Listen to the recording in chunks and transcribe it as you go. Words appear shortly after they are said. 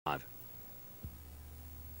Ladies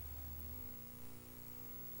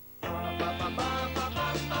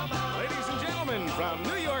and gentlemen, from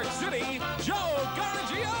New York City, Joe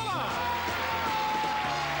Garagiola.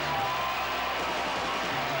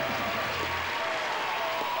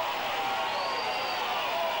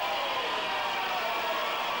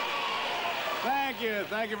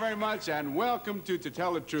 Thank you very much, and welcome to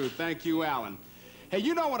Tell the Truth. Thank you, Alan. Hey,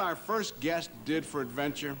 you know what our first guest did for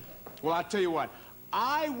adventure? Well, I'll tell you what,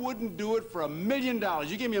 I wouldn't do it for $1 million.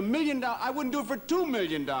 You gave me $1 million, I wouldn't do it for $2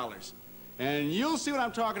 million. And you'll see what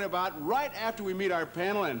I'm talking about right after we meet our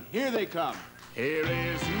panel, and here they come. Here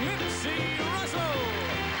is Nipsey Russell,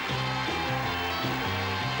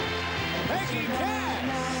 Peggy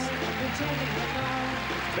Cass,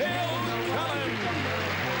 Bill Cullen,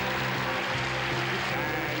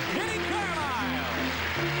 and Kitty Carlisle.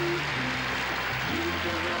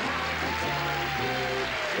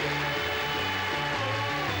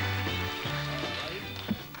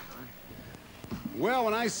 Well,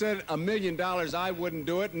 when I said $1 million, I wouldn't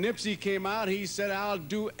do it. Nipsey came out. He said, I'll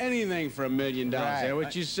do anything for $1 million. Right. Is that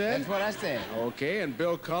what you said? That's what I said. Okay, and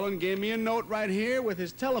Bill Cullen gave me a note right here with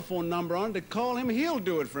his telephone number on to call him. He'll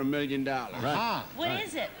do it for $1 million. Right. What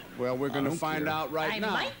is it? Well, we're going to find out right now.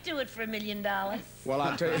 I might do it for $1 million. Well,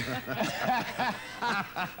 I'll tell you.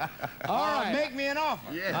 All right. Make me an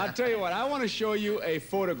offer. Yeah. I'll tell you what. I want to show you a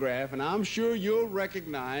photograph, and I'm sure you'll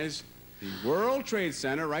recognize the World Trade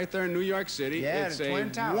Center right there in New York City. Yeah, it's the a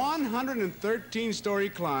Twin Towers. 113-story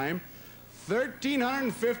climb,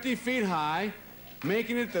 1,350 feet high,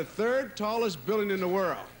 making it the third tallest building in the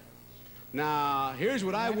world. Now, here's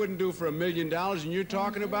what I wouldn't do for $1 million, and you're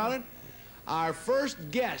talking about it. Our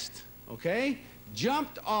first guest, okay,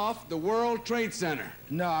 jumped off the World Trade Center.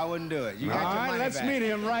 No, I wouldn't do it. You got All your right, money let's back. meet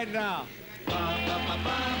him right now.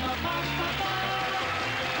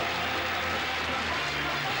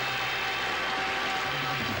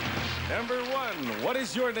 Number one, what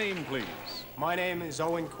is your name, please? My name is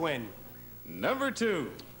Owen Quinn. Number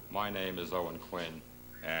two. My name is Owen Quinn.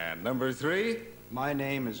 And number three. My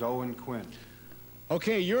name is Owen Quinn.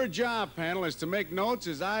 Okay, your job, panel, is to make notes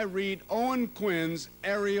as I read Owen Quinn's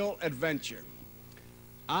aerial adventure.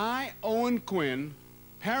 I, Owen Quinn,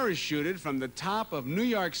 parachuted from the top of New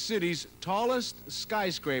York City's tallest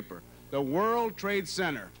skyscraper, the World Trade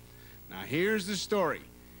Center. Now, here's the story.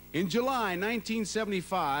 In July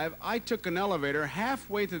 1975, I took an elevator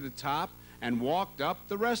halfway to the top and walked up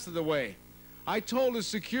the rest of the way. I told the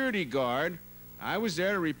security guard I was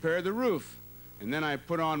there to repair the roof. And then I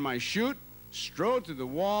put on my chute, strode to the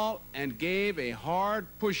wall, and gave a hard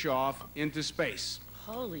push-off into space.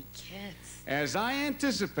 Holy cats. As I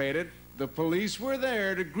anticipated, the police were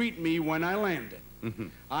there to greet me when I landed.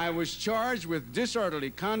 I was charged with disorderly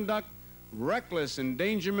conduct, reckless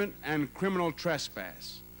endangerment, and criminal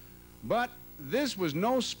trespass. But this was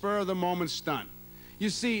no spur-of-the-moment stunt. You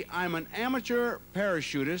see, I'm an amateur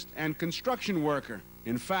parachutist and construction worker.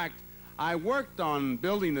 In fact, I worked on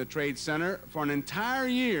building the Trade Center for an entire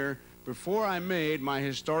year before I made my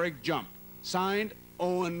historic jump. Signed,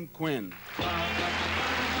 Owen Quinn.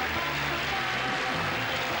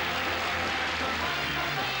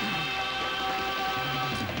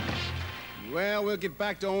 Well, we'll get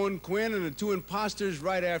back to Owen Quinn and the two imposters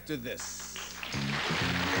right after this.